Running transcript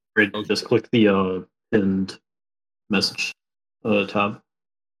Great. Just click the pinned message tab.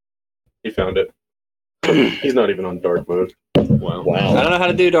 He found it. He's not even on dark mode. Wow. I don't know how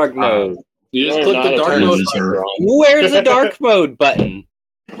to do dark mode. You just click the dark mode button. Where's the dark mode button?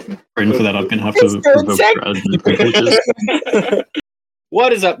 Waiting for that, I'm gonna have to revoke your admin privileges.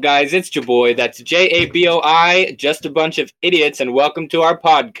 What is up, guys? It's JABOI. That's JABOI, just a bunch of idiots, and welcome to our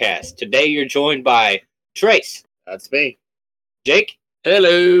podcast. Today you're joined by Trace. That's me. Jake.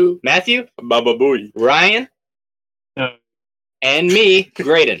 Hello. Matthew. Baba Booey. Ryan. And me,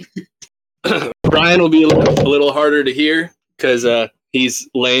 Graydon. Ryan will be a little harder to hear because he's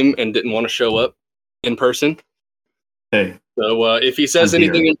lame and didn't want to show up in person. Hey. So if he says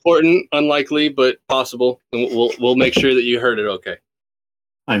anything important, unlikely but possible, then we'll make sure that you heard it. Okay.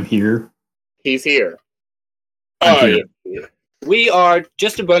 I'm here. He's here. We are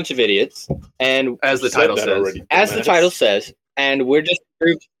just a bunch of idiots, and as the title says, and we're just a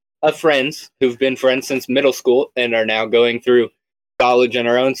group of friends who've been friends since middle school and are now going through college and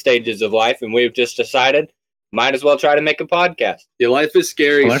our own stages of life, and we've just decided might as well try to make a podcast. Your life is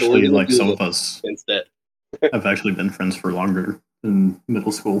scary. Well, actually, like some of us instead have actually been friends for longer than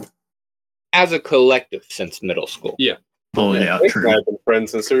middle school. As a collective since middle school. Yeah. Oh, yeah, true. I've been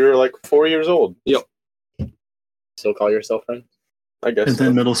friends since we were like 4 years old. Yep. Still call yourself friends? I guess. And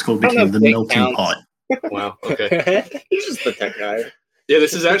then middle school became the melting pot. Wow. Okay. He's just the tech guy. Yeah,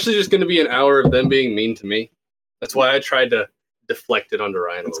 this is actually just going to be an hour of them being mean to me. That's why I tried to deflect it onto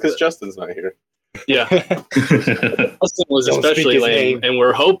Ryan. It's because Justin's not here. Yeah. Justin was especially lame, and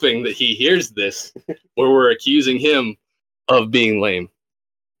we're hoping that he hears this, where we're accusing him of being lame.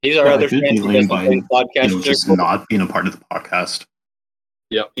 These are other friends who podcast. Just not being a part of the podcast.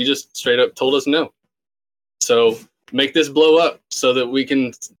 Yeah, he just straight up told us no. So make this blow up so that we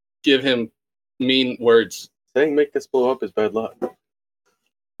can give him mean words. Saying make this blow up is bad luck.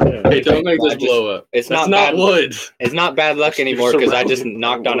 Hey, don't make this blow up. It's not bad wood. It's not bad luck anymore because I just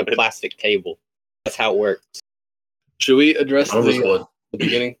knocked on a plastic table. That's how it works. Should we address the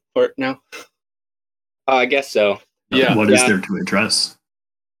beginning part now? I guess so. Yeah. What is there to address?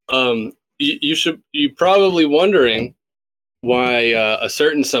 You probably wondering why a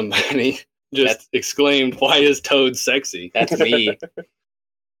certain somebody just exclaimed, "Why is Toad sexy?" That's me.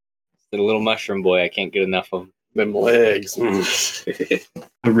 The little mushroom boy. I can't get enough of them legs.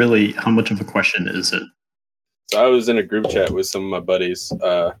 But really, how much of a question is it? So I was in a group chat with some of my buddies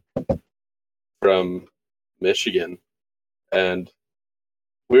from Michigan, and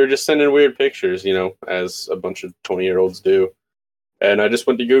we were just sending weird pictures, as a bunch of 20-year-olds do. And I just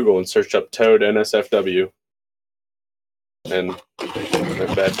went to Google and searched up Toad NSFW, and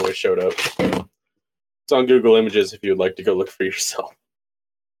that bad boy showed up. It's on Google Images if you would like to go look for yourself.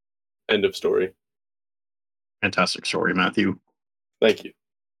 End of story. Fantastic story, Matthew. Thank you.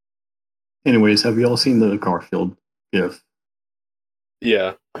 Anyways, have you all seen the Garfield GIF?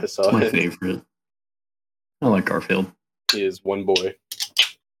 Yeah, I saw it's my it. favorite. I like Garfield. He is one boy.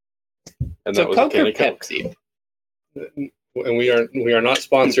 And so that was Coke a can or of Coke. Pepsi? And we are not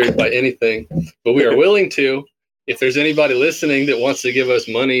sponsored by anything, but we are willing to. If there's anybody listening that wants to give us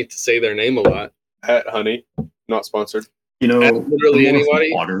money to say their name a lot, at Honey, not sponsored. literally I'm more of a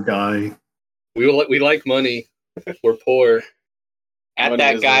anybody. Water guy. We like money. We're poor. At Money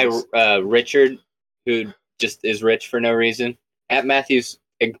that guy, is Richard, who just is rich for no reason. At Matthew's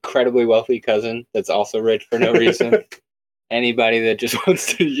incredibly wealthy cousin that's also rich for no reason. Anybody that just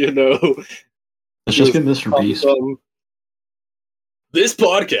wants to, Let's just get Mr. Beast. This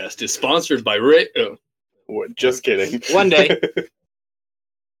podcast is sponsored by Rick. Oh. What? Just kidding. One day.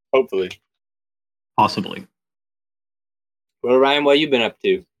 Hopefully. Possibly. Well, Ryan, what have you been up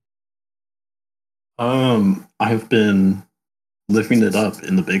to? I've been living it up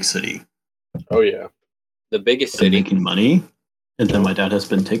in the big city. Oh, yeah. The biggest Been city. making money, and then my dad has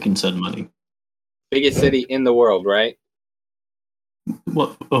been taking said money. Biggest city in the world, right?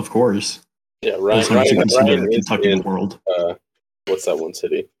 Well, of course. Yeah, As long as you consider Ryan is Kentucky in, the world. what's that one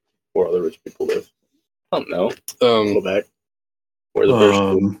city where all the rich people live? I don't know. Quebec. Where the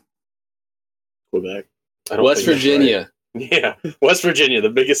first Quebec. I don't West think that's Virginia. right. Yeah, West Virginia, the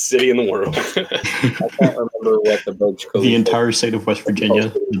biggest city in the world. I can't remember what the Burj Khalifa. The entire state of West Virginia,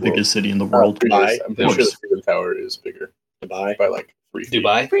 the biggest city in the world. Dubai. I'm pretty sure the Freedom Tower is bigger Dubai. by like 3 feet.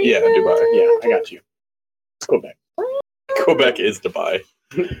 Dubai? Yeah, Dubai. Yeah, I got you. It's Quebec. Quebec is Dubai.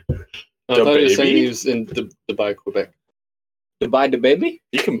 I thought you were saying baby. he was in Dubai, Quebec. Dubai the baby?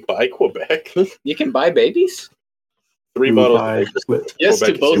 You can buy Quebec. You can buy babies? 3 bottles. Dubai. Yes,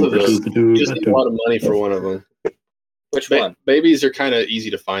 Quebec to both is of those. You just need a lot Dubai. of money for one of them. Which one? Babies are kind of easy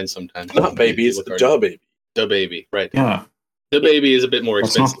to find sometimes. Not baby, it's Look the hard. job baby. The baby, right. Yeah. The baby is a bit more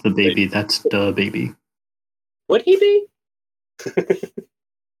That's expensive. not the baby. That's the baby. Would he be?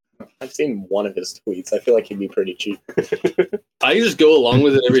 I've seen one of his tweets. I feel like he'd be pretty cheap. I just go along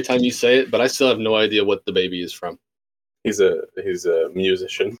with it every time you say it, but I still have no idea what the baby is from. He's a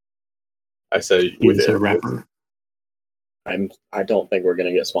musician. I say with He's a air quotes. rapper. I don't think we're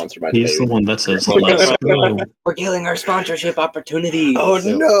gonna get sponsored by the He's the baby. one that says, "Let's go." We're killing our sponsorship opportunity. Oh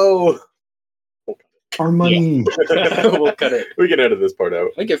no! Our money. We'll cut it. We can edit this part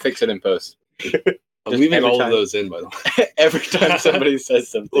out. We can fix it in post. I'm Just leaving every all time. of those in, by the way. Every time somebody says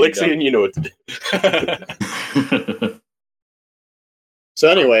something. Lexi, and you know what to do. So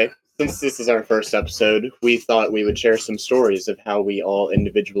anyway, since this is our first episode, we thought we would share some stories of how we all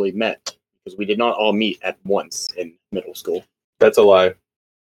individually met, because we did not all meet at once in middle school. That's a lie.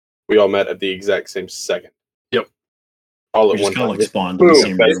 We all met at the exact same second. Yep. All We at just one kind of time. like spawned in the Boom,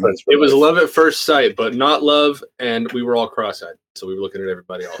 same best room. friends for It was life. love at first sight, but not love, and we were all cross-eyed. So we were looking at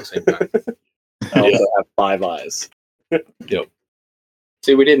everybody all at the same time. I also have 5 eyes.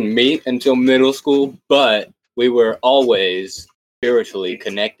 See, we didn't meet until middle school, but we were always spiritually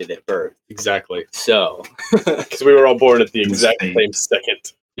connected at birth. Exactly. So, Because we were all born at the exact Insane. same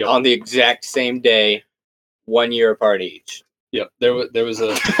second. Yep. on the exact same day, 1 year apart each. Yep. There was a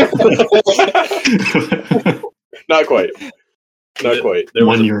Not quite. Not quite. there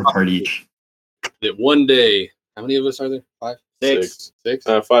was 1 a- year apart each. that one day. How many of us are there? 5, 6. 6.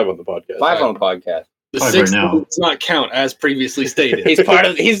 5 on the podcast. 5 on the podcast. The 5 sixth right now. one does not count as previously stated.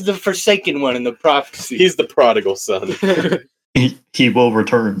 He's the forsaken one in the prophecy. He's the prodigal son. He will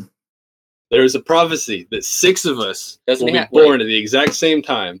return. There is a prophecy that 6 of us Doesn't will he be ha- born at the exact same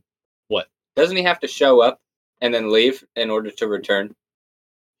time. Doesn't he have to show up and then leave in order to return?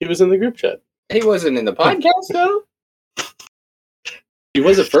 He was in the group chat. He wasn't in the podcast, though. He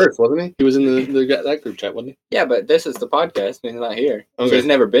was at first, wasn't he? He was in that group chat, wasn't he? Yeah, but this is the podcast, and he's not here. So Okay. he's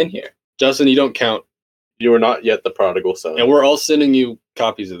never been here. Justin, you don't count. You are not yet the prodigal son. And we're all sending you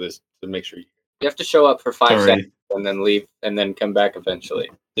copies of this to make sure you. You have to show up for 5 Sorry. seconds and then leave and then come back eventually.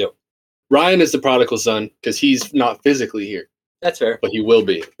 Ryan is the prodigal son because he's not physically here, That's fair. but he will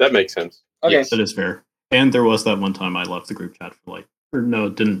be. That makes sense. Okay. Yes. That is fair. And there was that one time I left the group chat for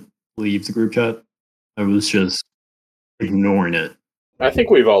didn't leave the group chat. I was just ignoring it. I think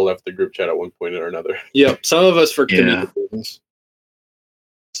we've all left the group chat at one point or another. Yep. Some of us for Yeah. comedic reasons.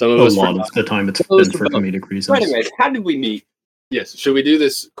 Some of A us lot for of the time it's Those been for are both. comedic reasons. So anyways, how did we meet? Yes. Should we do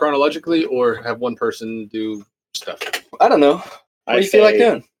this chronologically or have one person do stuff? I don't know. What do you feel like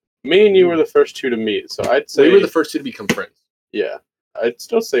doing? Me and you were the first two to meet, so I'd say We were the first two to become friends. yeah. I'd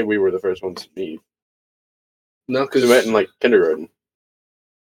still say we were the first ones to meet No, because because we met in like kindergarten.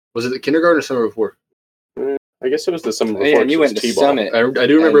 was it the kindergarten or summer before? I guess it was the summer before. Yeah, and you 'cause went it to was T-ball. Summit. I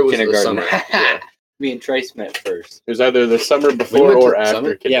do remember it was the kindergarten. summer. Yeah. Me and Trace met first. It was either the summer before went to or the after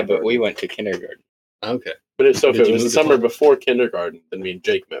summer? kindergarten. Yeah, but we went to kindergarten. Okay. But if Did it you was the move to summer Florida? before kindergarten, then me and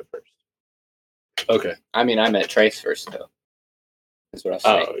Jake met first. Okay. I mean, I met Trace first, though. That's what I was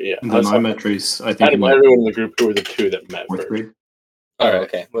saying. Oh yeah. And then I met Trace, I Out think, in of like everyone in the group, who were the two that met 4th first? grade. Oh, All right.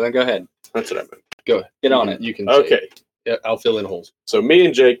 okay. Well, then go ahead. That's what I meant. Go ahead. Get on it. You can. say Okay. it. Yeah, I'll fill in holes. So me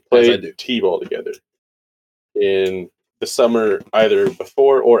and Jake As I do. played T-ball together in the summer, either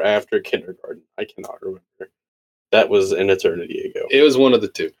before or after kindergarten. I cannot remember. That was an eternity ago. It was one of the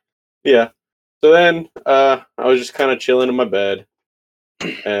two. Yeah. So then I was just kind of chilling in my bed,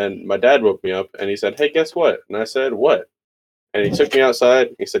 and my dad woke me up, and he said, "Hey, guess what?" And I said, "What?" And he took me outside.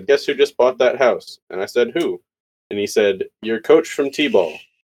 And he said, "Guess who just bought that house?" And I said, "Who?" And he said, "Your coach from T-ball."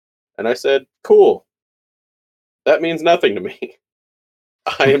 And I said, "Cool. That means nothing to me.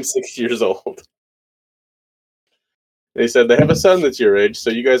 I am 6 years old." They said, "They have a son that's your age, so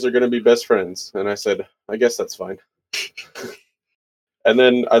you guys are going to be best friends." And I said, "I guess that's fine." And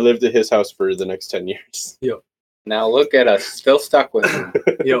then I lived at his house for the next 10 years. Now look at us, still stuck with him.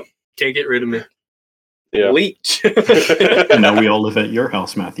 Can't get rid of me. Yeah. Leech. And now we all live at your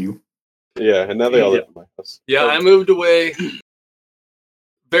house, Matthew. Yeah, and now they all live in my house. Yeah, I moved away,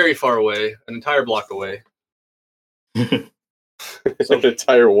 very far away, an entire block away. It's an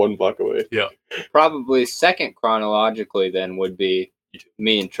entire 1 block away. Probably second chronologically then would be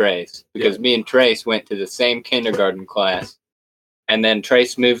me and Trace. Because me and Trace went to the same kindergarten class. And then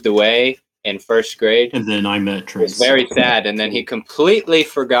Trace moved away in 1st grade. And then I met It was Trace. very sad. And then he completely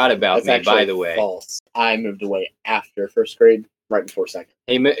forgot about That's me, actually by the way. false. I moved away after 1st grade, right before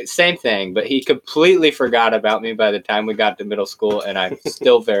 2nd. Same thing, but he completely forgot about me by the time we got to middle school, and I'm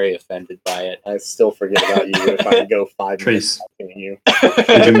still very offended by it. I still forget about you if I go 5 minutes Trace. without seeing you.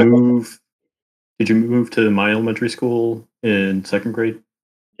 Did you move? Did you move to my elementary school in 2nd grade?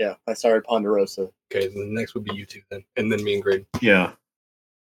 Yeah, I started Ponderosa Okay, then the next would be you two then, and then me and Grade. Yeah.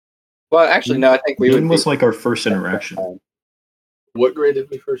 Well, actually, no. I think we When would. was like our first interaction? What grade did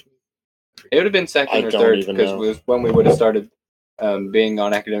we first meet? It would have been second I or don't third even because it know. was when we would have started being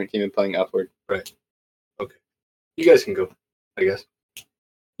on academic team and playing upward. You guys can go, I guess.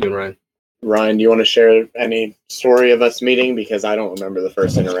 You and Ryan. Ryan, do you want to share any story of us meeting? Because I don't remember the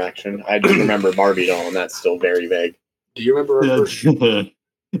first interaction. I just remember Barbie doll, and that's still very vague. Do you remember our first?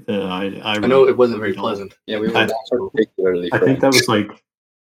 I I know it wasn't very pleasant. Yeah, we were I- not particularly I think friends. that was like.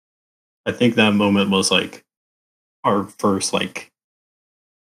 I think that moment was like our first like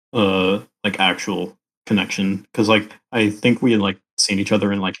actual connection, because like I think we had like seen each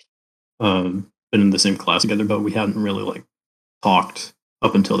other and like been in the same class together, but we hadn't really like talked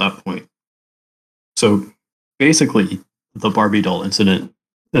up until that point. So basically, the Barbie doll incident,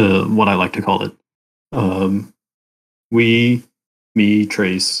 what I like to call it, me,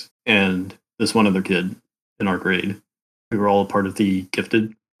 Trace, and this one other kid in our grade, we were all part of the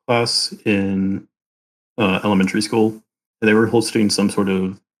gifted class in elementary school. And they were hosting some sort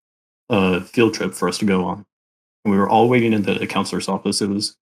of field trip for us to go on. And we were all waiting in the counselor's office. It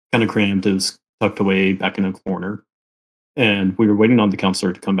was kind of cramped. It was tucked away back in a corner. And we were waiting on the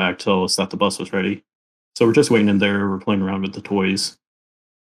counselor to come back, tell us that the bus was ready. So we're just waiting in there. We're playing around with the toys.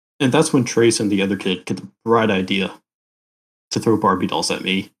 And that's when Trace and the other kid get the bright idea to throw Barbie dolls at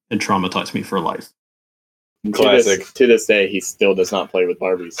me and traumatize me for life. Classic. To this day, he still does not play with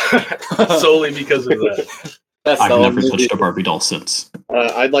Barbies. Solely because of that. That's I've the never only- touched a Barbie doll since.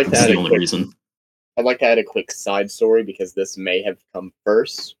 I'd like to That's add the a only quick reason. I'd like to add a quick side story because this may have come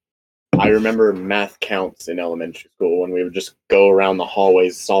first. I remember math counts in elementary school when we would just go around the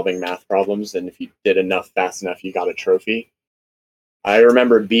hallways solving math problems, and if you did enough fast enough, you got a trophy. I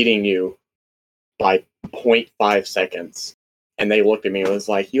remember beating you by 0.5 seconds, and they looked at me and was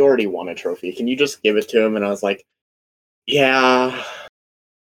like, "You already won a trophy. Can you just give it to him?" And I was like, "Yeah."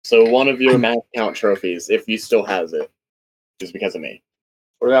 So one of your math count trophies, if you still has it, is because of me.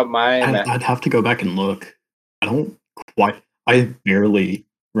 What about my I'd have to go back and look. I don't quite. I barely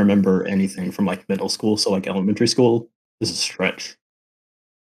remember anything from like middle school, so like elementary school is a stretch.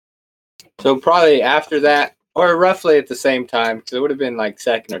 So probably after that, or roughly at the same time, because it would have been like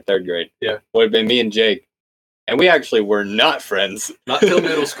second or third grade. Yeah. Would have been me and Jake. And we actually were not friends. Not till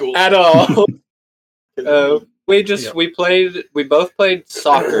middle school. At all. We both played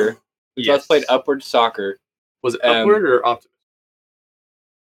soccer. We both played upward soccer. Was it upward or optimist?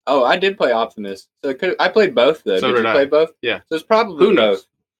 Oh, I did play Optimus. So I played both though. So did did you I. play both? Yeah. So it's probably Who knows? both.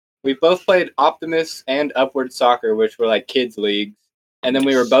 We both played Optimus and Upward Soccer, which were like kids leagues. And then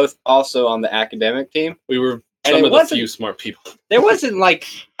we were both also on the academic team. We were And some it of the wasn't- few smart people. There wasn't like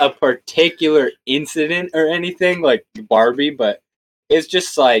a particular incident or anything like Barbie, but it's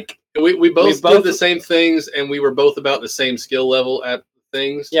just like We both both- did the same things, and we were both about the same skill level at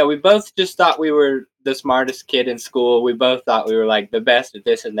things. yeah, we both just thought we were the smartest kid in school. We both thought we were like the best at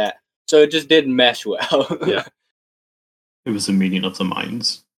this and that. So it just didn't mesh well. Yeah. It was a meeting of the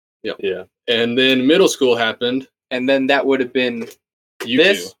minds. Yeah. And then middle school happened. And then that would have been You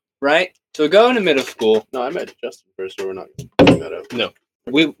this, two. right? So we go into middle school. No, I met Justin first, so we're not bring that up. No.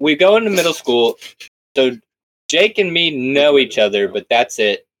 We go into middle school. So Jake and me know each other, but that's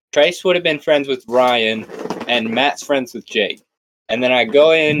it. Trace would have been friends with Ryan, and Matt's friends with Jake. And then I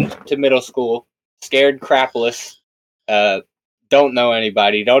go into middle school, scared crapless, don't know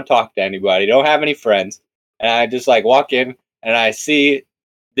anybody, don't talk to anybody, don't have any friends. And I just like walk in and I see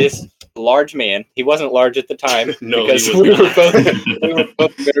this large man. He wasn't large at the time No, because he was we were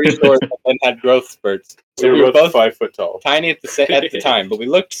both very short and had growth spurts. So We were both 5 foot tall. tiny at the time, but we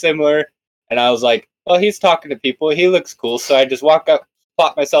looked similar. And I was like, "Oh, he's talking to people. He looks cool." So I just walk up,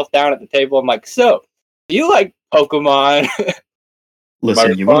 plop myself down at the table. I'm like, "So, you like Pokemon?"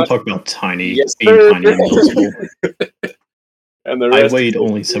 Listen, you Mark want to talk about tiny, Yes, being sir. tiny in middle school? And the I rest weighed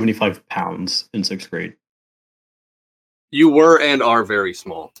only 75 pounds in 6th grade. You were and are very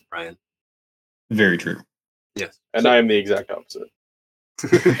small, Ryan. Very true. Yes. and I am the exact opposite.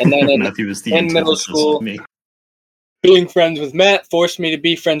 And then Matthew is the in middle antithesis school- of me. being friends with Matt forced me to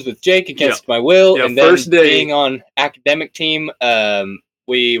be friends with Jake against my will. Yeah, And then first day- being on academic team,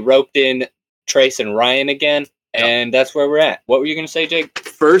 we roped in Trace and Ryan again. And that's where we're at. What were you going to say, Jake?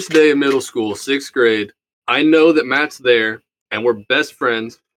 First day of middle school, 6th grade. I know that Matt's there, and we're best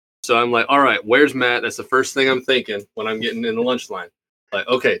friends. So I'm like, all right, where's Matt? That's the first thing I'm thinking when I'm getting in the lunch line. Like,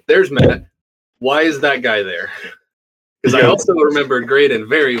 okay, there's Matt. Why is that guy there? Because I also remember Graydon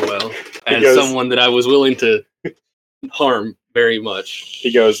very well as Because- someone that I was willing to harm very much.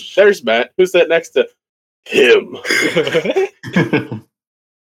 He goes, "There's Matt. Who's that next to him?"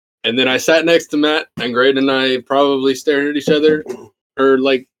 And then I sat next to Matt, and Grade and I probably stared at each other, or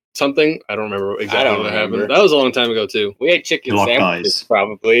like something. I don't remember exactly what happened. That was a long time ago too. We ate chicken Locked sandwiches, eyes.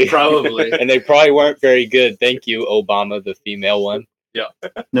 probably. Probably. And they probably weren't very good. Thank you, Obama, the female one.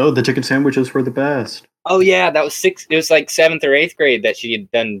 No, the chicken sandwiches were the best. Oh yeah, that was It was like 7th or 8th grade that she had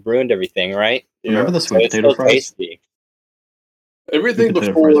done ruined everything, right? Remember the So sweet it's potato still fries? tasty. Everything Sweet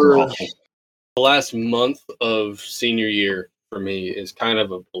potato fries were before awful. the last month of senior year for me is kind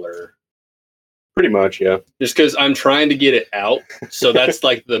of a blur. Pretty much, yeah. Just because I'm trying to get it out, so that's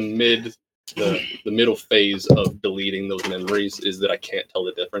like the middle phase of deleting those memories is that I can't tell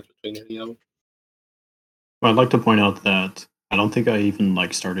the difference between any of them. Well, I'd like to point out that I don't think I even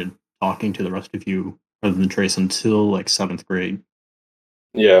like started talking to the rest of you other than Trace until like 7th grade.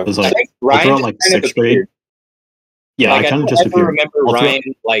 Yeah. It was I like think all Ryan throughout just like kind of 6th grade. appeared. Yeah, Like, I kind of don't just ever appeared. remember All throughout- Ryan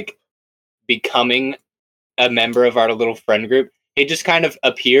like becoming a member of our little friend group. He just kind of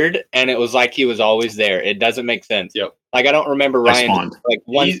appeared, and it was like he was always there. It doesn't make sense. Yep. Like I don't remember I Ryan spawned. like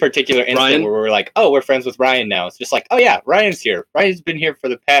one He's- particular instant Ryan- where we were like, "Oh, we're friends with Ryan now." It's just like, "Oh yeah, Ryan's here. Ryan's been here for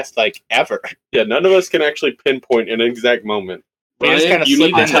the past like ever." Yeah, none of us can actually pinpoint an exact moment. He just Ryan, kinda you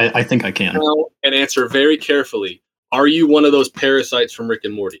need slipped to in. tell I think I can. now and answer very carefully. Are you one of those parasites from Rick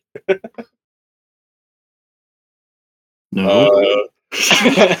and Morty? No.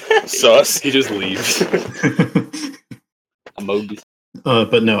 Sus. He just leaves. Emojis.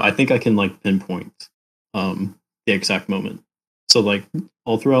 But no, I think I can like pinpoint the exact moment. So like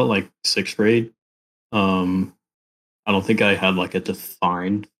all throughout like 6th grade, I don't think I had like a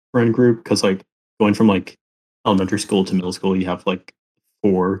defined friend group because like going from like elementary school to middle school, you have like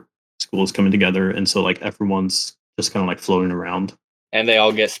 4 schools coming together, and so like everyone's just kind of like floating around. And they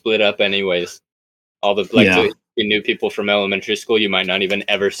all get split up anyways. All the like Yeah. the new people from elementary school, you might not even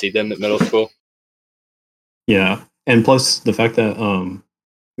ever see them at middle school. Yeah, and plus the fact that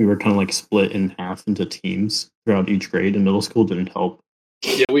we were kind of like split in half into teams throughout each grade in middle school didn't help.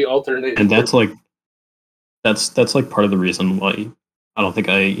 Yeah, we alternate. And that's like that's like part of the reason why I don't think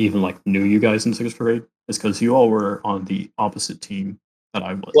I even like knew you guys in 6th grade is because you all were on the opposite team that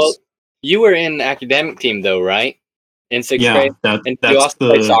I was. Well, you were in academic team though, right? In 6th yeah, grade, and you that's also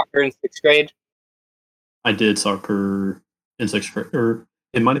played soccer in 6th grade. I did soccer in 6th grade, or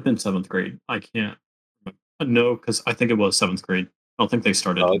it might have been 7th grade. I can't remember. No, because I think it was 7th grade. I don't think they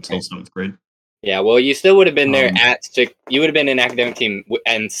started until 7th grade. Yeah, well, you still would have been there Um, at 6. You would have been in academic team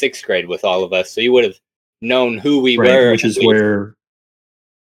in 6th grade with all of us, so you would have known who we Right, were. which is where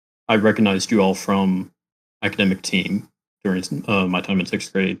I recognized you all from academic team during my time in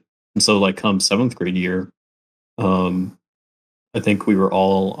 6th grade. And so, like, come 7th grade year, I think we were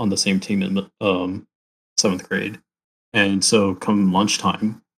all on the same team in 7th grade. And so, come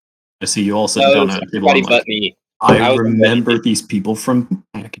lunchtime, I see you all sitting No, it down was at a table. everybody I'm like, but me. I I was on the remember these people from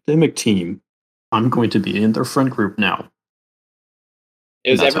academic team. I'm going to be in their friend group now.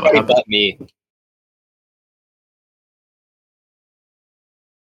 It was That's how it everybody happened. but me.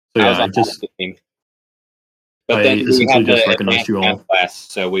 So I was yeah, I on just the team. But I then we essentially had just the recognized advanced you all. math class,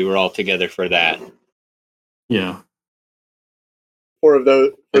 so we were all together for that. Yeah, For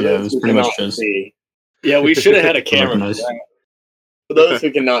those Yeah, it was who pretty much cannot just- see, Yeah, we should have had a camera. for recognized. that. for those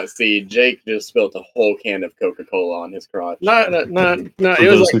who cannot see, Jake just spilled a whole can of Coca-Cola on his crotch. Not. For It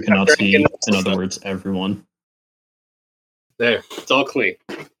was those like who cannot see, drinking- in other words, everyone. There, it's all clean.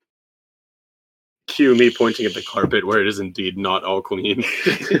 Cue me pointing at the carpet where it is indeed not all clean.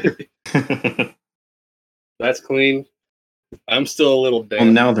 That's clean. I'm still a little damp.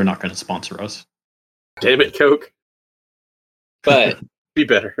 Well, now they're not going to sponsor us. Damn it, Coke. But Be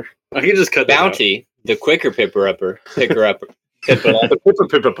better. I can just cut that out. Bounty, the quicker picker upper, Pipper The Pippa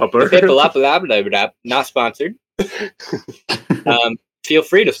Pippa Pupper. not sponsored. Feel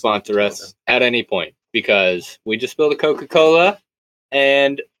free to sponsor us at any point because we just spilled a Coca-Cola,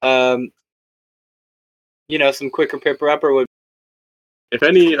 and some quicker pipper upper would. If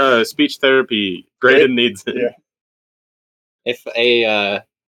any speech therapy, Graydon needs it. Yeah. If a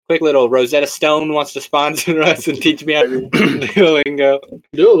quick little Rosetta Stone wants to sponsor us and teach me how to Duolingo.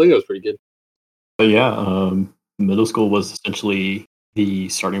 Duolingo's pretty good. But yeah, middle school was essentially the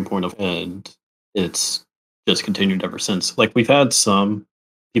starting point of, and it's just continued ever since. Like we've had some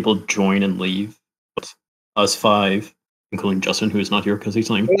people join and leave, but us 5, including Justin, who is not here because he's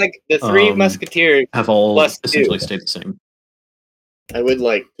lame, We're like the three Um, musketeers. have all Plus two. essentially stayed the same. I would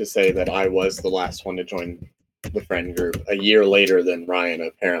like to say that I was the last one to join the friend group a year later than Ryan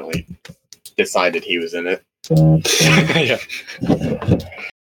apparently decided he was in it. Yeah.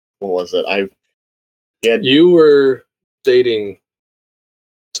 What was it? You were dating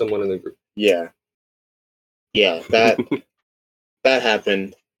someone in the group. Yeah, that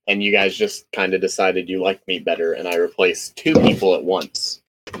happened. and you guys just kind of decided you liked me better, and I replaced 2 people at once.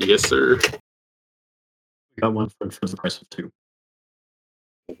 Yes, sir. We got one for the price of 2.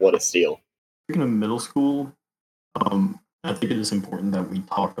 What a steal. Speaking of middle school, I think it is important that we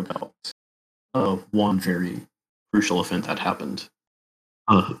talk about one very crucial event that happened.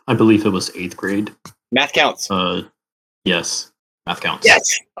 I believe it was 8th grade. Math counts. Yes, math counts.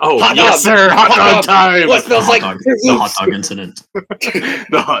 Yes. Oh, Hot yes, dog. sir. Hot Hot dog dog. time. What smells like The hot dog incident.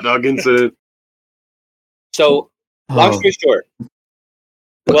 The hot dog incident. So, long story short.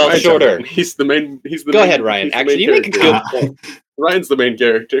 Well, Ryan's shorter. He's the main. Go main, ahead, Ryan. he's the Actually, main you make a character. good point. Ryan's the main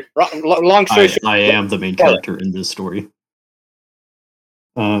character. Long story short. I am the main character in this story.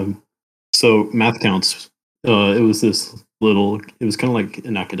 So math counts. It was this little. It was kind of like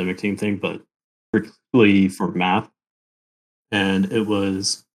an academic team thing, but particularly for math. And it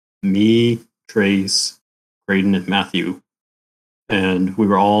was me, Trace, Graydon, and Matthew, and we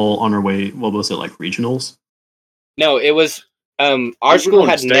were all on our way. What was it, like regionals? No, it was. Our were school going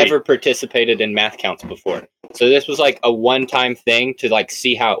to had state. never participated in math counts before, so this was like a one-time thing to like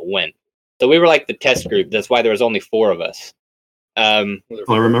see how it went. So we were like the test group. That's why there was only 4 of us. Well,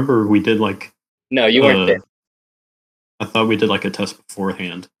 I remember we did like. No, you weren't there. I thought we did like a test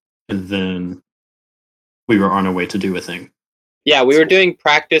beforehand, and then we were on our way to do a thing. Yeah, we were doing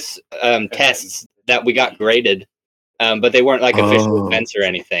practice tests that we got graded, but they weren't like official Oh. events or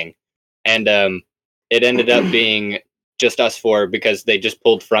anything. And it ended up being just us 4 because they just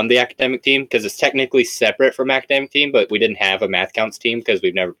pulled from the academic team because it's technically separate from academic team, but we didn't have a math counts team because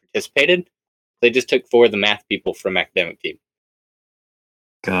we've never participated. They just took 4 of the math people from academic team.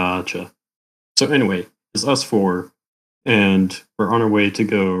 Gotcha. So anyway, it's us 4, and we're on our way to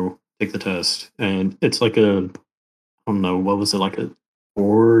go take the test, and it's like a, I don't know, what was it, like a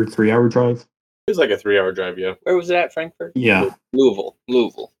 3-hour drive? It was like a 3-hour drive. Yeah. Where was it at, Frankfurt? Yeah. Louisville.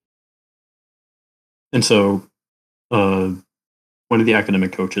 And so, one of the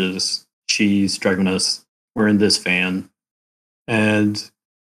academic coaches, she's driving us. We're in this van, and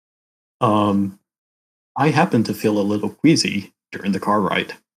I happen to feel a little queasy during the car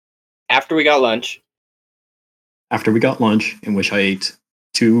ride. After we got lunch. After we got lunch, in which I ate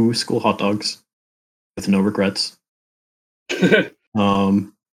 2 school hot dogs with no regrets.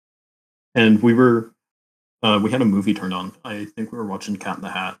 And we were, we had a movie turned on. I think we were watching Cat in the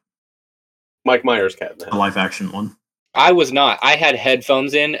Hat, Mike Myers, Cat in the the Hat. live action one. I was not. I had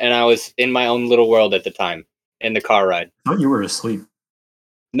headphones in, and I was in my own little world at the time in the car ride. I thought you were asleep.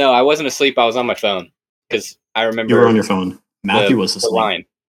 No, I wasn't asleep. I was on my phone because I remember You were on your phone. Matthew was the asleep. line.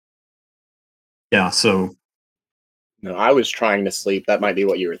 Yeah, so No, I was trying to sleep. That might be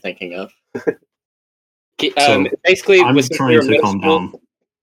what you were thinking of. Basically, I'm since we trying were to middle calm school, down.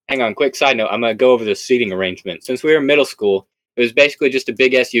 hang on, quick side note. I'm going to go over the seating arrangement. Since we were in middle school, it was basically just a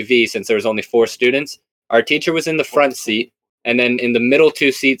big SUV since there was only 4 students. Our teacher was in the front seat, and then in the middle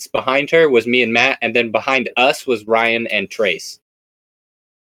 2 seats behind her was me and Matt, and then behind us was Ryan and Trace.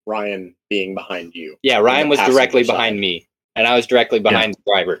 Ryan being behind you. Yeah, On Ryan the was directly passenger behind side. me, and I was directly behind the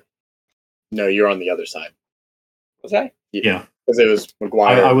driver. No, you're on the other side. Was I? Yeah, Because it was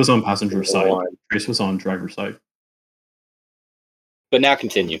McGuire. I was on passenger on the side. line. Trace was on driver's side. But now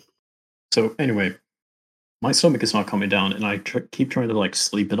continue. So anyway, my stomach is not coming down, and I keep trying to like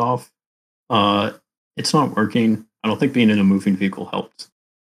sleep it off. It's not working. I don't think being in a moving vehicle helped.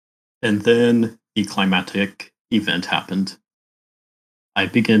 And then the climactic event happened. I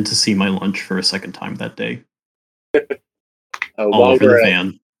began to see my lunch for a second time that day. All while over the we're at-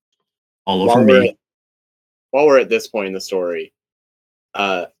 van. All while over we're me. at- While we're at this point in the story,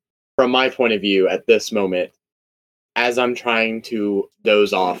 from my point of view, at this moment, as I'm trying to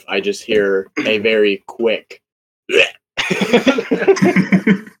doze off, I just hear a very quick,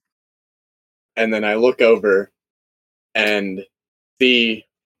 and then I look over and see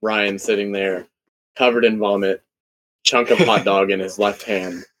Ryan sitting there, covered in vomit, chunk of hot dog in his left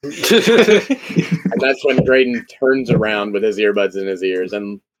hand. And that's when Graydon turns around with his earbuds in his ears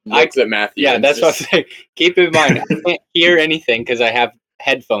and looks at Matthew. Yeah, and that's what I'm just- saying. Keep in mind, I can't hear anything because I have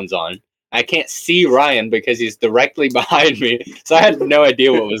headphones on. I can't see Ryan because he's directly behind me, so I had no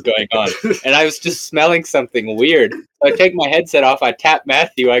idea what was going on. And I was just smelling something weird. So I take my headset off, I tap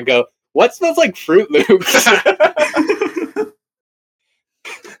Matthew, I go, "What smells like Fruit Loops?"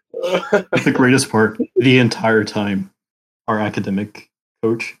 The greatest part, the entire time, our academic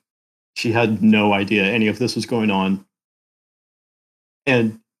coach, she had no idea any of this was going on.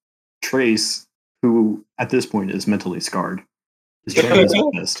 And Trace, who at this point is mentally scarred, is trying his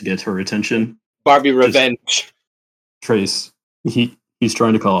best to get her attention. Barbie revenge. Trace, he's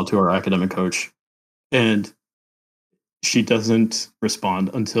trying to call out to our academic coach, and she doesn't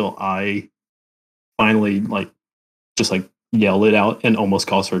respond until I finally just yell it out and almost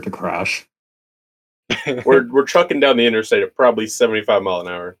cause her to crash. We're trucking down the interstate at probably 75 mile an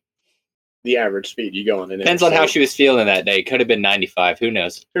hour. The average speed you go on. Depends on how she was feeling that day. Could have been 95. Who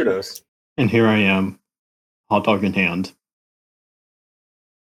knows? Who knows? And here I am, hot dog in hand.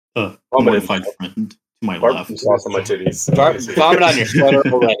 Vomit Mortified friend to my left. Barbecue sauce on my titties. Vomit on your sweater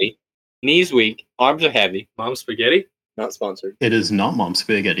already. Knees weak. Arms are heavy. Mom spaghetti? Not sponsored. It is not Mom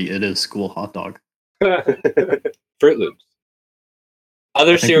Spaghetti. It is school hot dog. Fruit Loops.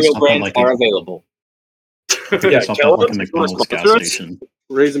 Other think we cereal stopped on, brands are available. I think it's stopped at like a McDonald's gas station.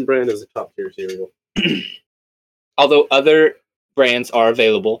 Raisin Bran is a top tier cereal. Although other brands are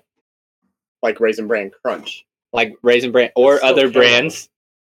available, Like Raisin Bran Crunch. like Raisin Bran or That's so other Kellogg. brands,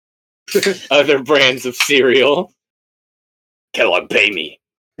 other brands of cereal. Kellogg, pay me.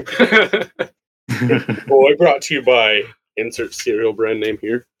 Boy, brought to you by insert cereal brand name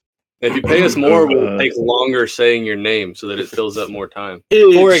here. If you pay us more, we'll take longer saying your name so that it fills up more time.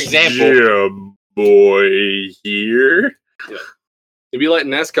 For example, JABOI here. It'd be like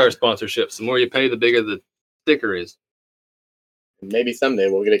NASCAR sponsorships. The more you pay, the bigger the sticker is. Maybe someday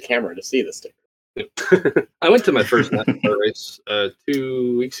we'll get a camera to see the sticker. I went to my first NASCAR race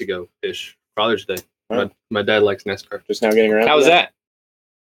 2 weeks ago-ish, Father's Day. Wow. My dad likes NASCAR. Just now getting around. how to was that?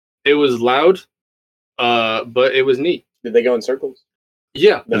 It was loud, but it was neat. Did they go in circles?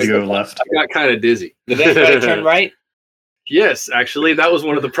 Yeah, Did I go left? I got kind of dizzy. Did they try to turn right? Yes, actually, that was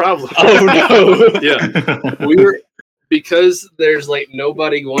one of the problems. Oh no! Yeah, we were, because there's like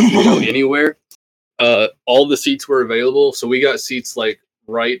nobody wanting to go anywhere. All the seats were available, so we got seats like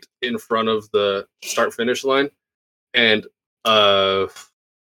right in front of the start finish line, and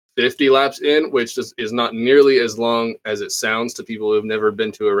 50 laps in, which is not nearly as long as it sounds to people who have never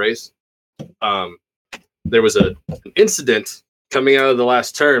been to a race. There was an incident coming out of the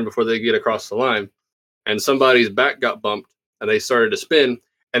last turn before they get across the line, and somebody's back got bumped, and they started to spin,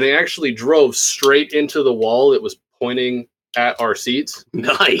 and they actually drove straight into the wall that was pointing at our seats.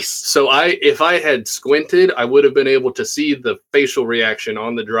 Nice. So if I had squinted, I would have been able to see the facial reaction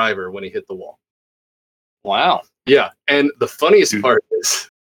on the driver when he hit the wall. Wow. Yeah, and the funniest part is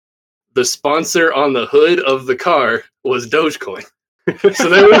the sponsor on the hood of the car was Dogecoin. so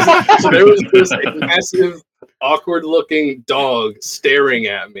there was this massive, awkward-looking dog staring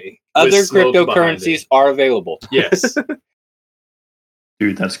at me. with Other smoke behind cryptocurrencies it. are available. Yes.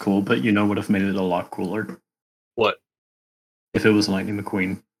 Dude, that's cool, but you know what would have made it a lot cooler? What? If it was Lightning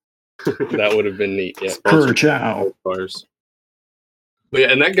McQueen. That would have been neat. Yeah. Ciao. Cars. But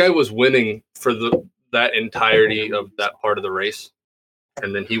yeah, and that guy was winning for that entirety of that part of the race,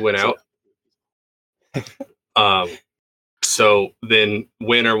 and then he went out. So then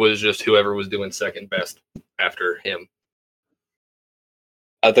winner was just whoever was doing second best after him.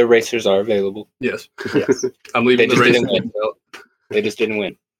 Other racers are available. Yes. Yes. I'm leaving They the just race. didn't They just didn't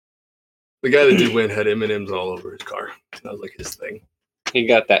win. The guy that did win had M&Ms all over his car. That was like his thing. He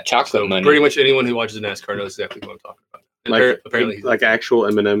got that chocolate So money. pretty much anyone who watches NASCAR knows exactly what I'm talking about. And apparently, he's like actual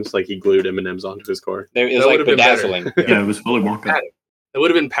M&Ms, like he glued M&Ms onto his car. It was that like would have been better. bedazzling. Yeah, it was Willy Wonka. padding. It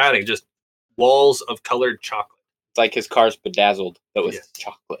would have been padding, just walls of colored chocolate. It's like his car's bedazzled, but with Yes.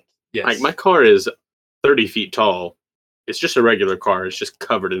 chocolate. Yes. Like my car is 30 feet tall. It's just a regular car. It's just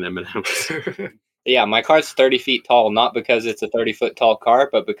covered in M&Ms. Yeah, my car's 30 feet tall, not because it's a 30-foot tall car,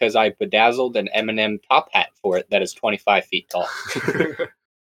 but because I bedazzled an M&M top hat for it that is 25 feet tall.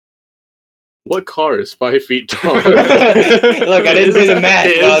 What car is 5 feet tall? Look, I didn't do the math.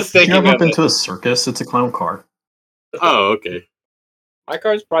 It I is. was If you thinking ever of been it. to a circus, it's a clown car. Oh, okay. My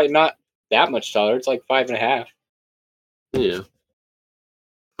car's probably not that much taller. It's like 5.5. Yeah.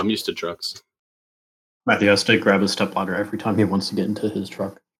 I'm used to trucks. Matthew has to grab his stepladder every time he wants to get into his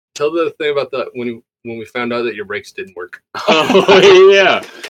truck. Tell the thing about that when we found out that your brakes didn't work. Oh, yeah.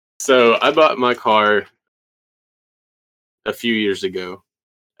 So I bought my car a few years ago,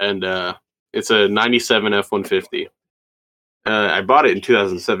 and it's a 97 F-150. I bought it in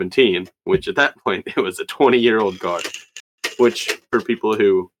 2017, which at that point, it was a 20-year-old car, which for people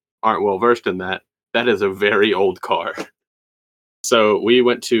who aren't well-versed in that is a very old car. So we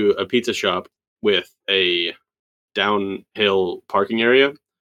went to a pizza shop with a downhill parking area,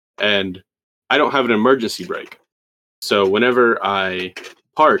 and I don't have an emergency brake. So whenever I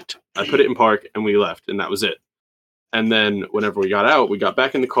parked, I put it in park and we left, and that was it. And then whenever we got out, we got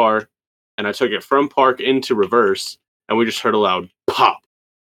back in the car, and I took it from park into reverse, and we just heard a loud pop.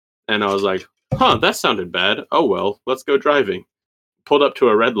 And I was like, huh, that sounded bad. Oh well, let's go driving. Pulled up to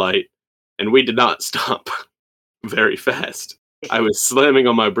a red light, and we did not stop very fast. I was slamming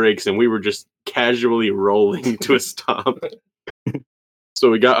on my brakes, and we were just casually rolling to a stop. So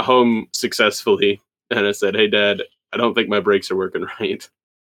we got home successfully, and I said, "Hey, Dad, I don't think my brakes are working right."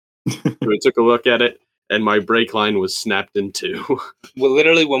 So we took a look at it, and my brake line was snapped in two. Well,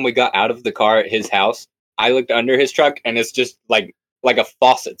 literally, when we got out of the car at his house, I looked under his truck, and it's just like a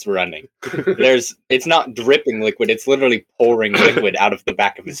faucet's running. It's not dripping liquid; it's literally pouring liquid out of the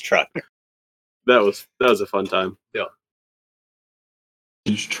back of his truck. That was a fun time. Did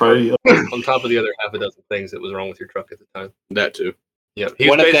you try? On top of the other half a dozen things that was wrong with your truck at the time. That too. Yeah,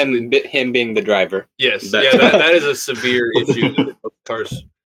 One of them, him being the driver. Yes, That- that is a severe issue that both cars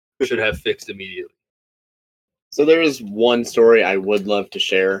should have fixed immediately. So there is one story I would love to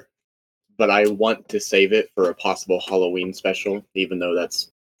share, but I want to save it for a possible Halloween special, even though that's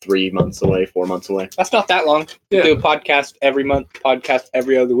 3 months away, 4 months away. That's not that long. Yeah. Do a podcast every month, podcast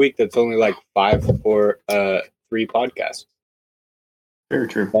every other week. That's only like 5 or 3 podcasts, Very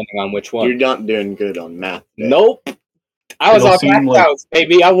true. depending on which one. You're not doing good on math. today. Nope. I was It all on seemed math like- counts,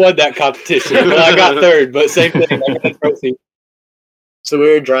 baby. I won that competition. Well, I got third, but same thing. I got the trophy. So we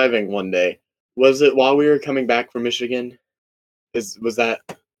were driving one day. Was it while we were coming back from Michigan? Was that?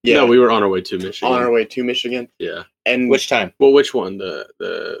 Yeah, No, we were on our way to Michigan. on our way to Michigan. Yeah. And Which time? Well, which one? The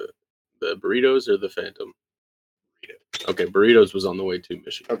burritos or the Phantom? Okay, burritos was on the way to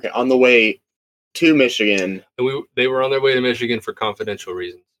Michigan. okay, on the way to Michigan, And they were on their way to Michigan for confidential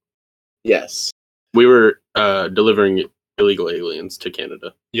reasons. yes. We were delivering illegal aliens to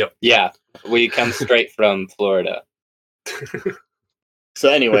Canada. Yeah, we come straight from Florida. So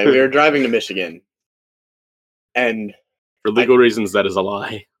anyway, we were driving to Michigan, and For legal reasons, that is a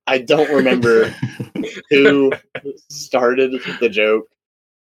lie. I don't remember who started the joke,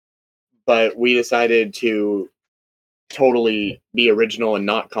 but we decided to totally be original and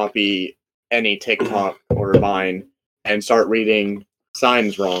not copy any TikTok or Vine and start reading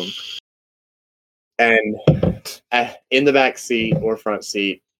signs wrong. And in the back seat or front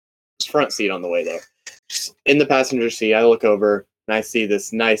seat on the way there, in the passenger seat, I look over and I see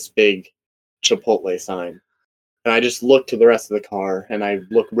this nice big Chipotle sign. And I just look to the rest of the car and I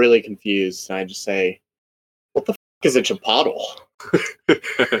look really confused. And I just say, "What the f is a Chipotle?"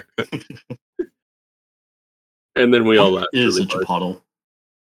 And then we all laughed. It is really a hard. Chipotle.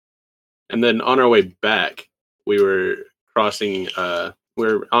 And then on our way back, we were crossing.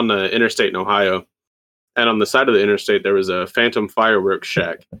 We're on the interstate in Ohio, and on the side of the interstate there was a Phantom fireworks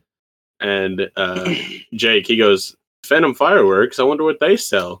shack. And Jake, he goes, "Phantom fireworks? I wonder what they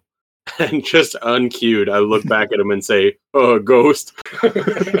sell." And just uncued, I look back at him and say, "Oh, a ghost."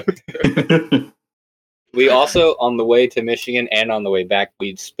 We also, on the way to Michigan and on the way back,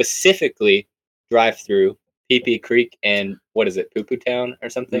 we specifically drive through Pee Creek and what is it, Poo Poo Town or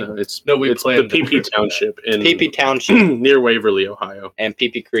something? No, it's No, we the planned PP Township in Pee Township near Waverly, Ohio. and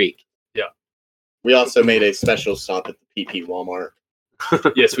Pee Creek. We also made a special stop at the PP Walmart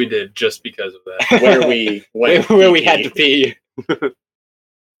Yes, we did, just because of that. where we went. Where we had to pee.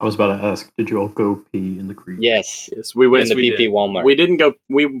 I was about to ask, did you all go pee in the creek? Yes, Yes, we went. in the we PP did. Walmart. We didn't go.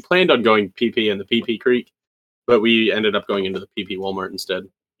 We planned on going PP in the PP Creek, but we ended up going into the PP Walmart instead.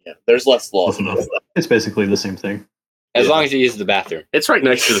 Yeah, there's less law. Close enough. It's basically the same thing. As long as you use the bathroom. It's right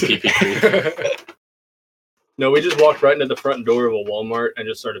next to the PP Creek. No, we just walked right into the front door of a Walmart and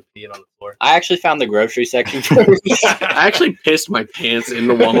just started peeing on the floor. I actually found the grocery section first. I actually pissed my pants in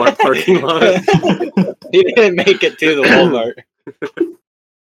the Walmart parking lot. He didn't make it to the Walmart.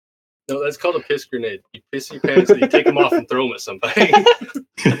 No, that's called a piss grenade. You piss in your pants and you take them off and throw them at somebody.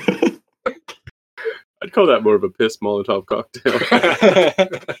 I'd call that more of a piss Molotov cocktail.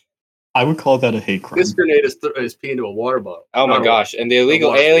 I would call that a hate crime. Piss grenade is peeing into a water bottle. Oh my Not a- gosh. And the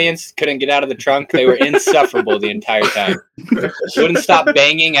illegal water aliens couldn't get out of the trunk. They were insufferable the entire time. Wouldn't stop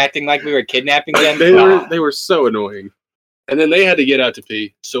banging, acting like we were kidnapping them. They were so annoying. And then they had to get out to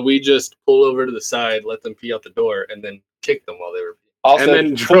pee, so we just pull over to the side, let them pee out the door, and then kick them while they were peeing. Also, And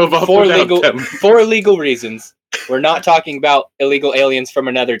then drove off for without them. for legal reasons. We're not talking about illegal aliens from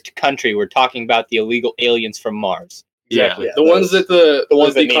another country. We're talking about the illegal aliens from Mars. Exactly. Yeah, the ones that the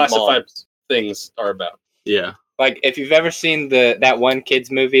ones that need declassified moms. things are about. Yeah. Like, if you've ever seen that one kids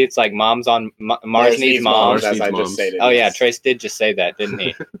movie, it's like Moms on Mars Needs Moms. as Needs I Moms. just stated. Oh yeah, yes. Trace did just say that, didn't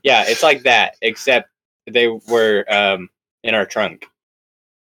he? Yeah, it's like that, except they were in our trunk.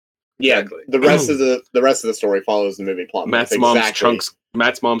 Yeah, Exactly. the rest of the story follows the movie plot. Matt's That's mom's exactly- trunks.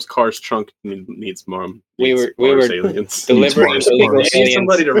 Matt's mom's car's trunk needs mom. We needs were Mars were aliens. delivering Mars illegal bars. You need aliens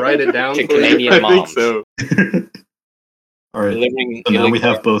somebody to write it down to for you. Canadian I think moms. so. All right. delivering So now we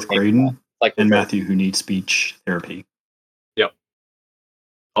illegal have both Graydon like and Matthew who need speech therapy.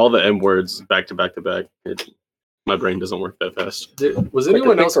 All the M words back to back to back. My brain doesn't work that fast. Was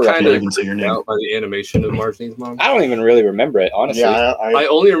anyone else kind Can't of even say your name. out by the animation of Marcene's mom? I don't even really remember it, honestly. Yeah, I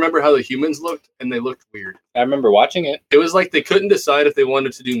only remember how the humans looked, and they looked weird. I remember watching it. It was like they couldn't decide if they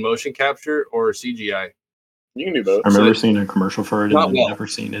wanted to do motion capture or CGI. At you can do both. I remember seeing a commercial for it and Not then well. never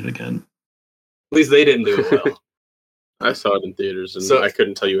seen it again. least they didn't do it well. I saw it in theaters, and So- I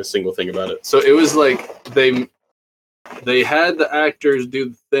couldn't tell you a single thing about it. So it was like they had the actors do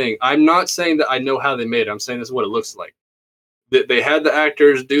the thing. I'm not saying that I know how they made it. I'm saying this is what it looks like. They had the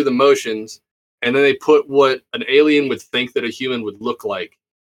actors do the motions, and then they put what an alien would think that a human would look like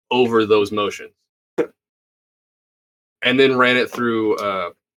over those motions, and then ran it through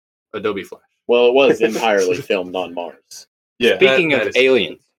Adobe Flash. Well, it was entirely filmed on Mars. Yeah, Speaking that of is-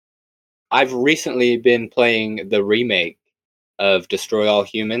 aliens, I've recently been playing the remake of Destroy All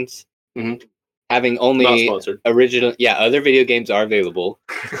Humans. Mhm. Having not only sponsored. other video games are available.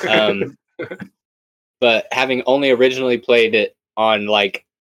 But having only originally played it on like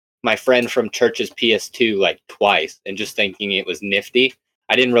my friend from church's PS2 like twice and just thinking it was nifty,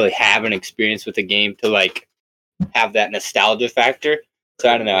 I didn't really have an experience with the game to like have that nostalgia factor. So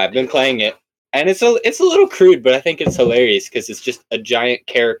I don't know. I've been playing it, and it's a little crude, but I think it's hilarious because it's just a giant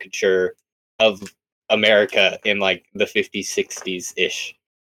caricature of America in like the 50s, 60s ish.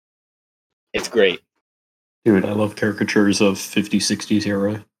 It's great. Dude, I love caricatures of 50s, 60s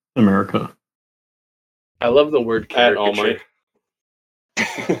era America. I love the word At All caricature.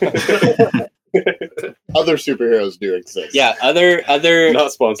 Other superheroes do exist. Yeah, other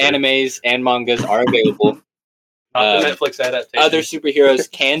Not sponsored. animes and mangas are available. Not the Netflix adaptation. Other superheroes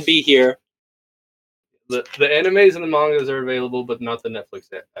can be here. the animes and the mangas are available, but not the Netflix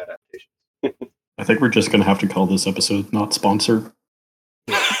adaptation. I think we're just going to have to call this episode not sponsored.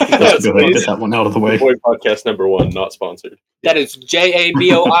 That's Go ahead and amazing. get that one out of the way. Boy podcast number 1, not sponsored. That is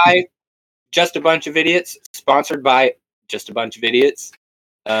JABOI, Just a Bunch of Idiots, sponsored by Just a Bunch of Idiots.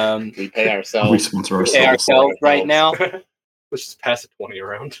 We pay We ourselves. sponsor We pay ourselves. ourselves right now. Let's just pass a 20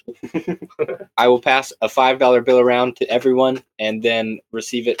 around. I will pass a $5 bill around to everyone and then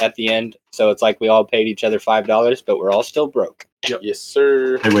receive it at the end. So it's like we all paid each other $5, but we're all still broke. Yes,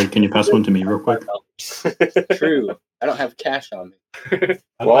 sir. Hey, wait, can you pass one to me real quick? True. I don't have cash on me.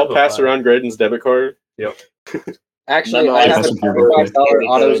 We'll all pass around Graydon's debit card. Actually, No, I I have a wasn't here real quick. $25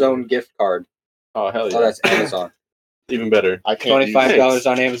 AutoZone gift card. Oh, hell yeah. Oh, that's Amazon. Even better. I can't use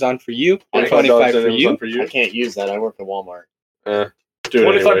 $25 on Amazon for you. $25 $25 for you. For I you. can't use that. I work at Walmart. Do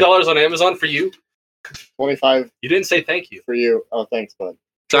it $25 anyway. on Amazon for you. 25 You didn't say thank you. for you. Oh, thanks, bud.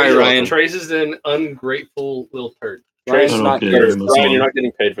 Sorry, You're Ryan. welcome. Trace is an ungrateful little turd. Ryan's I don't not get here. it. Amazon. Ryan, you're not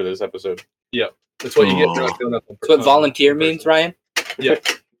getting paid for this episode. That's what you get for Aw. not filling up. That's what volunteer means, Ryan? Yeah,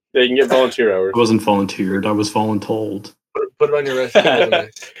 you can get volunteer hours. I wasn't volunteered. I was voluntold. Put it on your resume.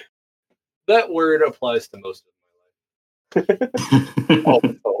 That word applies to most of my life. All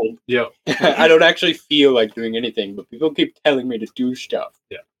told. Yeah. I don't actually feel like doing anything, but people keep telling me to do stuff.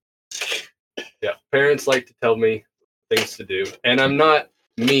 Yeah. Parents like to tell me things to do, and I'm not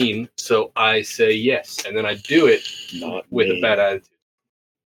mean, so I say yes, and then I do it Not with me. a bad attitude,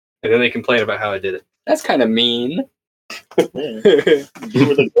 and then they complain about how I did it. That's kind of mean. Yeah. You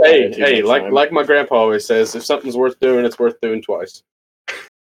were the Hey, attitude hey, next like time. like my grandpa always says, if something's worth doing, it's worth doing twice.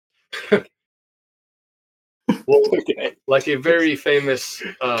 Well, Okay. like a very famous,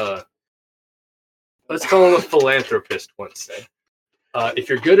 let's call him a philanthropist once said, if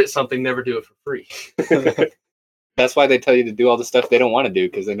you're good at something, never do it for free. That's why they tell you to do all the stuff they don't want to do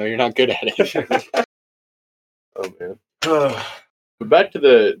because they know you're not good at it. Oh man. But back to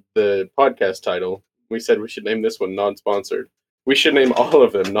the podcast title. We said we should name this one non-sponsored. We should name all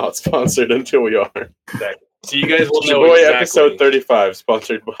of them not sponsored until we are. So you guys will know JABOI exactly. episode 35,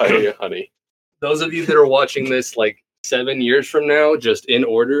 sponsored by Honey. Those of you that are watching this like 7 years from now, just in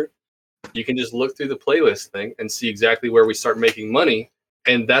order, you can just look through the playlist thing and see exactly where we start making money,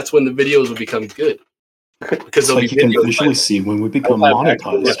 and that's when the videos will become good. Because It's they'll like be you can videos. visually see when we become We'll have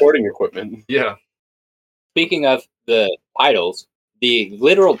actual monetized. recording equipment. Yeah. Speaking of the titles, the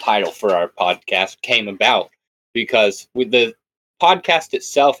literal title for our podcast came about because with the podcast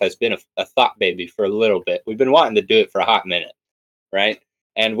itself has been a thought baby for a little bit. We've been wanting to do it for a hot minute, right?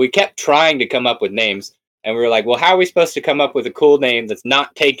 And we kept trying to come up with names, and we were like, well, how are we supposed to come up with a cool name that's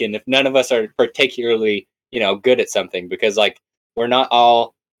not taken if none of us are particularly, good at something? Because like we're not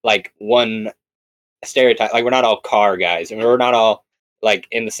all like one stereotype, like we're not all car guys, and we're not all like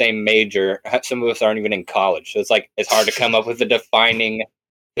in the same major. Some of us aren't even in college, so it's hard to come up with a defining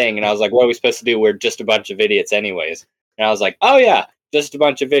thing. And I was like, what are we supposed to do? We're just a bunch of idiots anyways. And I was like, oh yeah, just a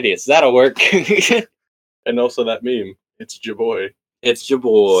bunch of idiots, that'll work. And also that meme. It's JABOI. It's your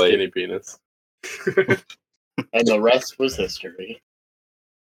boy. Skinny penis. And the rest was history.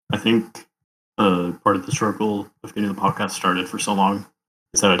 I think part of the struggle of getting the podcast started for so long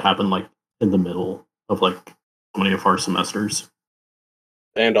is that it happened like in the middle of like so many of our semesters.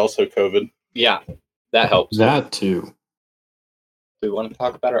 And also COVID. Yeah, that helps. That too. Do we want to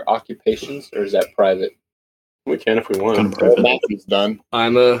talk about our occupations, or is that private? We can if we want. Kind of Well, private. Matthew's done.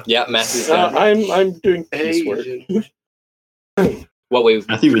 I'm a Yeah, Matthew's done. I'm doing piecework. Asian. What we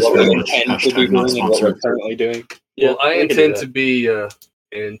Matthew is very much intend to be hashtag not doing and what we're sponsored. currently doing. Well, I we can do intend that. to be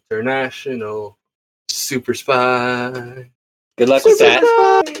international super spy. Good luck with that.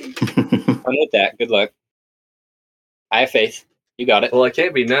 Fun with that. Good luck. I have faith. You got it. Well, I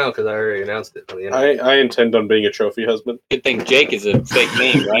can't be now because I already announced it on the internet. I intend on being a trophy husband. Good thing Jake is a fake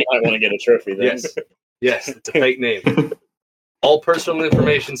name, right? I want to get a trophy then. Yes, yes, it's a fake name. All personal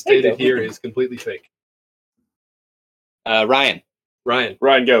information stated here is completely fake. Ryan. Ryan,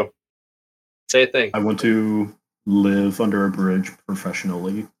 Ryan, go. say a thing. I want to live under a bridge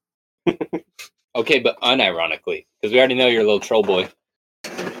professionally. Okay, but unironically, because we already know you're a little troll boy.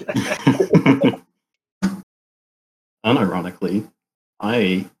 Unironically,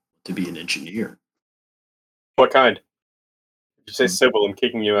 I want to be an engineer. What kind? If you say civil, I'm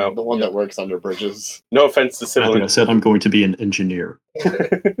kicking you out. The one that works under bridges. No offense to civil. Matthew, I said I'm going to be an engineer,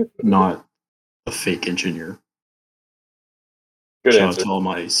 not a fake engineer. Good Shout out answer. to all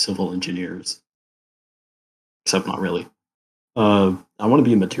my civil engineers. Except not really. I want to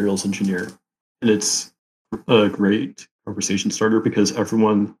be a materials engineer. And it's a great conversation starter because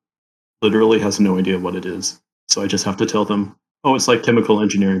everyone literally has no idea what it is. So I just have to tell them, oh, it's like chemical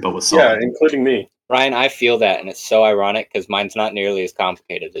engineering, but with Yeah, solid. including me. Ryan, I feel that, and it's so ironic because mine's not nearly as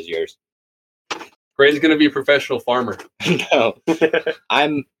complicated as yours. Gray's going to be a professional farmer. No,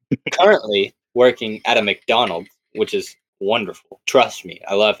 I'm currently working at a McDonald's, which is wonderful. Trust me,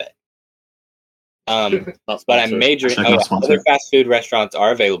 I love it. Not But I'm sponsored. majoring. Hashtag Oh, not yeah, sponsored. other fast food restaurants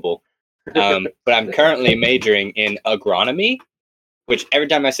are available. But I'm currently majoring in agronomy, which every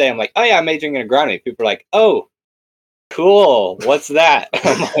time I say I'm like, oh yeah, I'm majoring in agronomy, people are like, oh, cool, what's that?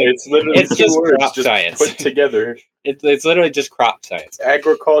 I'm like, It's literally It's two just words crop just science. put together. it's literally just crop science.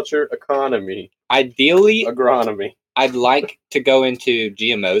 Agriculture, economy, Ideally, agronomy. I'd like to go into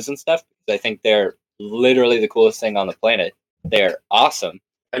GMOs and stuff because I think they're literally the coolest thing on the planet. They're awesome.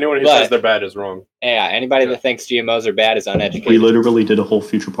 Anyone who But- says they're bad is wrong. Yeah, anybody Yeah. that thinks GMOs are bad is We uneducated. literally did a whole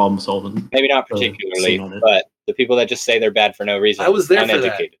future problem solving. Maybe not scene particularly, on it. but the people that just say they're bad for no reason, I was there for that.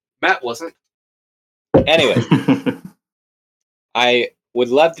 uneducated. Matt wasn't. Anyway, I would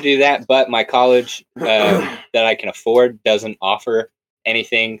love to do that, but my college that I can afford doesn't offer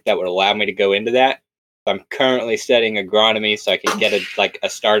anything that would allow me to go into that. I'm currently studying agronomy so I can get a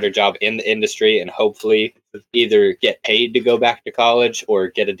starter job in the industry and hopefully either get paid to go back to college or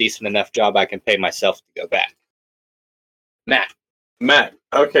get a decent enough job I can pay myself to go back. Matt.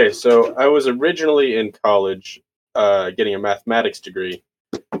 Okay, so I was originally in college getting a mathematics degree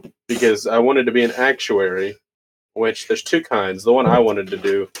because I wanted to be an actuary, which there's two kinds. The one I wanted to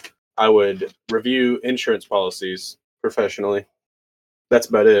do, I would review insurance policies professionally. That's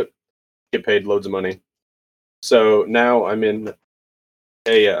about it. Get paid loads of money. So now I'm in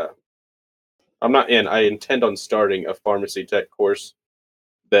I intend on starting a pharmacy tech course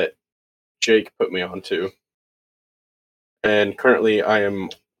that Jake put me onto. And currently I am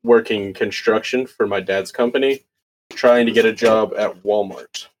working construction for my dad's company, trying to get a job at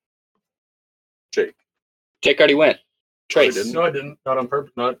Walmart. Jake. Jake already went. Trace. didn't. No, I didn't. Not on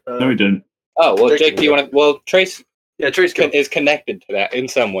purpose. Not. No, we didn't. Oh, well, Jake Jake, can do you go. want to? Well, Trace Yeah, Trace go. is connected to that in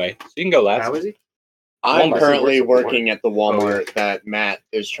some way. So you can go last. How is he? I'm Walmart. currently Works at working at the Walmart that Matt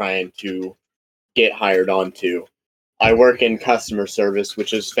is trying to get hired onto. I work in customer service,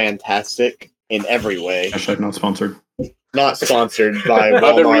 which is fantastic in every way. Hashtag not sponsored. Not sponsored by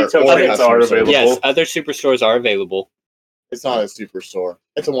Other Walmart retail or chains customer are service. available. Yes, other superstores are available. It's not a superstore.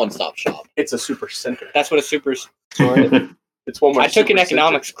 It's a one-stop shop. It's a super center. That's what a superstore is. It's Walmart. I took an Supercenter.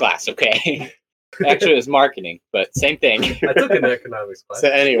 economics class, okay? Actually, it was marketing, but same thing. I took an economics class. So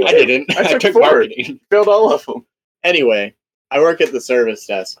anyway, I didn't. I took four. marketing. Failed all of them. Anyway, I work at the service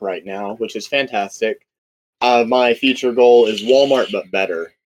desk right now, which is fantastic. My future goal is Walmart, but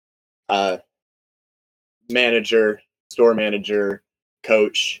better. Manager, store manager,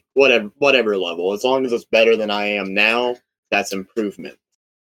 coach, whatever level. As long as it's better than I am now, that's improvement.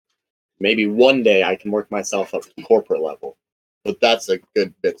 Maybe one day I can work myself up to corporate level, but that's a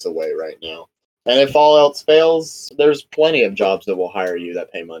good bits away right now. And if all else fails, there's plenty of jobs that will hire you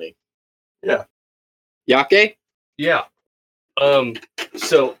that pay money. Yake? Yeah.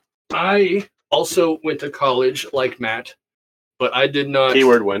 So I also went to college like Matt, but I did not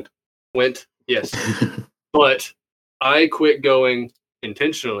Keyword went. went. Yes. But I quit going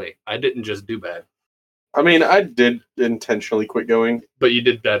intentionally. I didn't just do bad. I mean, I did intentionally quit going. But you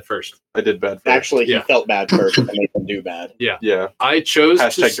did bad first. I did bad first. Actually, he Yeah. felt bad first and made him do bad. Yeah. I chose to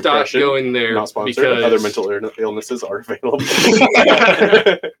Hashtag stop depression, going there Not sponsored. because Other mental illnesses are available.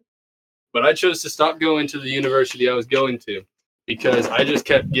 But I chose to stop going to the university I was going to because I just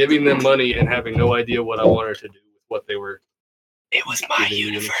kept giving them money and having no idea what I wanted to do with what they were. It was my giving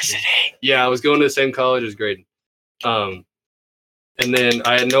me. university. Yeah, I was going to the same college as Graydon. And then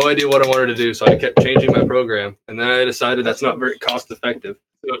I had no idea what I wanted to do, so I kept changing my program. And then I decided that's not very cost effective.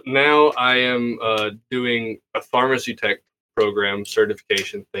 So now I am doing a pharmacy tech program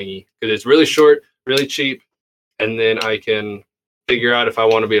certification thingy because it's really short, really cheap, and then I can figure out if I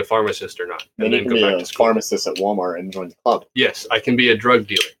want to be a pharmacist or not. Then And you then can go be back a to school. pharmacist at Walmart and join the club. Yes, I can be a drug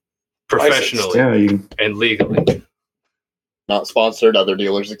dealer professionally Yeah, you. and legally. Not sponsored. Other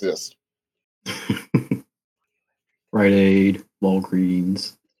dealers exist. Rite Aid,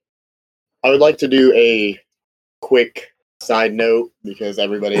 Walgreens. I would like to do a quick side note because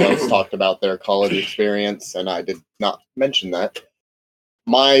everybody else talked about their college experience and I did not mention that.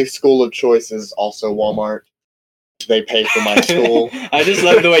 My school of choice is also Walmart. They pay for my school. I just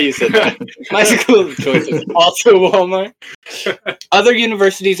love the way you said that. My school of choice is also Walmart. Other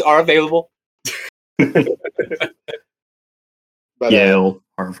universities are available. But Yale,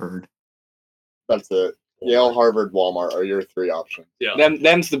 Harvard. that's it. Yale, Harvard, Walmart are your three options. Yeah.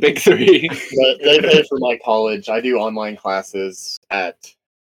 Them's the big three. But they pay for my college. I do online classes at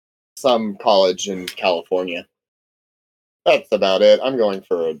some college in California. That's about it. I'm going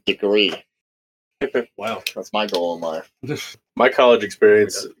for a degree. Wow. That's my goal in life. My college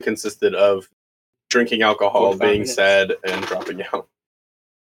experience consisted of drinking alcohol, 45 being minutes. sad, and dropping out.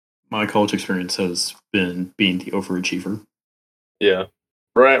 My college experience has been being the overachiever. Yeah.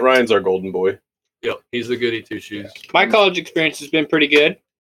 Ryan's our golden boy. Yep, he's the goody two shoes. My college experience has been pretty good.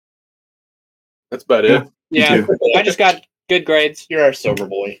 That's about Yeah. it. Yeah, too. I just got good grades. You're our silver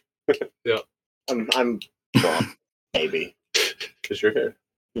boy. Yeah. I'm wrong. Maybe. Because you're here.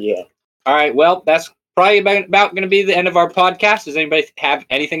 Yeah. All right, well, that's probably about going to be the end of our podcast. Does anybody have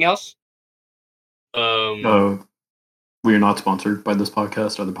anything else? We are not sponsored by this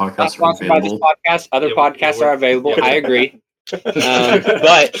podcast. Other Not podcasts are sponsored by this available. podcast. Other Yeah, podcasts we're- are available. yeah, I agree. But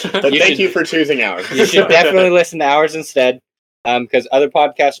But you thank should, you for choosing ours. you should definitely listen to ours instead, because other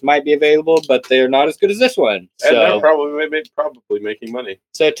podcasts might be available, but they're not as good as this one. And they're So, probably making money.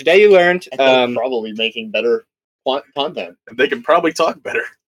 so today you learned, And they're probably making better content. And they can probably talk better.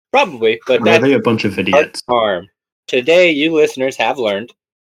 probably, but Or are that's they a bunch of idiots? harm. Today, you listeners have learned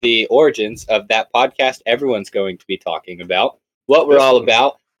the origins of that podcast everyone's going to be talking about, what we're all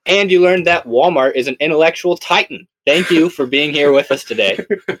about, and you learned that Walmart is an intellectual titan. Thank you for being here with us today,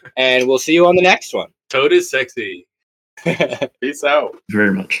 and we'll see you on the next one. Toad is sexy. Peace out.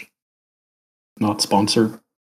 Very much. Not sponsored.